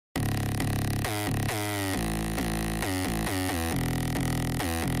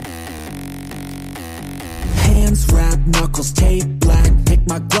rap, knuckles taped black. Pick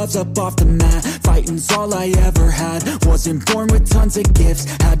my gloves up off the mat. Fighting's all I ever had. Wasn't born with tons of gifts.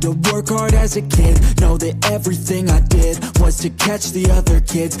 Had to work hard as a kid. Know that everything I did was to catch the other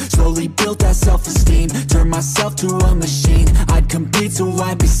kids. Slowly built that self-esteem. Turned myself to a machine. I'd compete so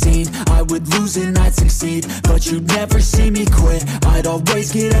I'd be seen. I would lose and I'd succeed, but you'd never see me quit. I'd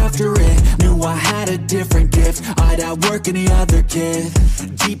always get after it. Knew I had a different gift. I'd outwork any other kid.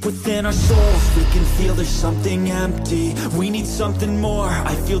 Deep within our souls, we can feel there's something empty. We need something more.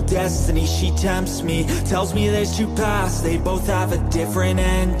 I feel destiny, she tempts me. Tells me there's two paths, they both have a different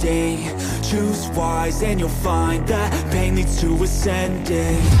ending. Choose wise and you'll find that pain leads to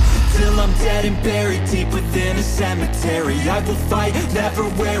ascending. Till I'm dead and buried deep within a cemetery, I will fight, never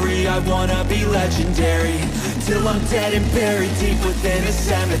weary, I wanna be legendary. Till I'm dead and buried deep within a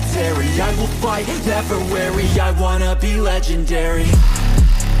cemetery, I will fight, never weary, I wanna be legendary.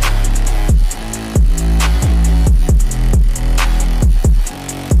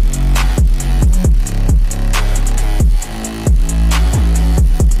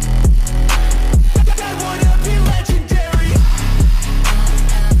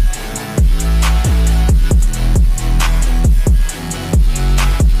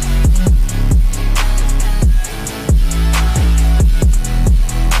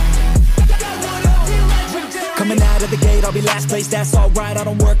 I'll be last place, that's alright, I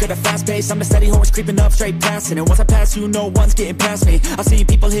don't work at a fast pace. I'm a steady horse creeping up straight past it. And once I pass you, no one's getting past me. I've seen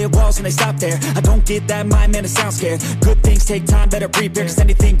people hit walls and they stop there. I don't get that mind, man, it sounds scared. Good things take time, better prepare, cause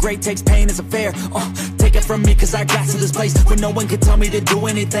anything great takes pain as a fair. Take it from me, cause I got to this place where no one can tell me to do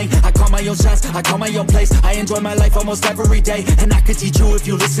anything. I call my own shots, I call my own place. I enjoy my life almost every day, and I could teach you if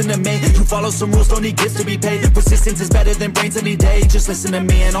you listen to me. You follow some rules, don't need gifts to be paid. Persistence is better than brains any day. Just listen to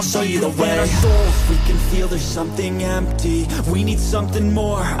me and I'll show you the way. Our souls, we can feel there's something empty. We need something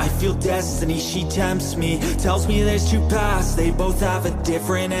more. I feel destiny, she tempts me. Tells me there's two paths, they both have a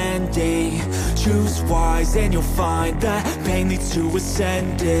different ending. Choose wise and you'll find that pain leads to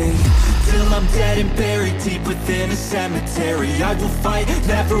ascending. Till I'm dead and buried deep within a cemetery, I will fight,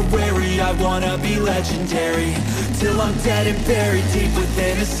 never weary, I wanna be legendary. Till I'm dead and buried deep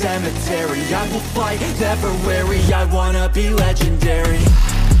within a cemetery, I will fight, never weary, I wanna be legendary.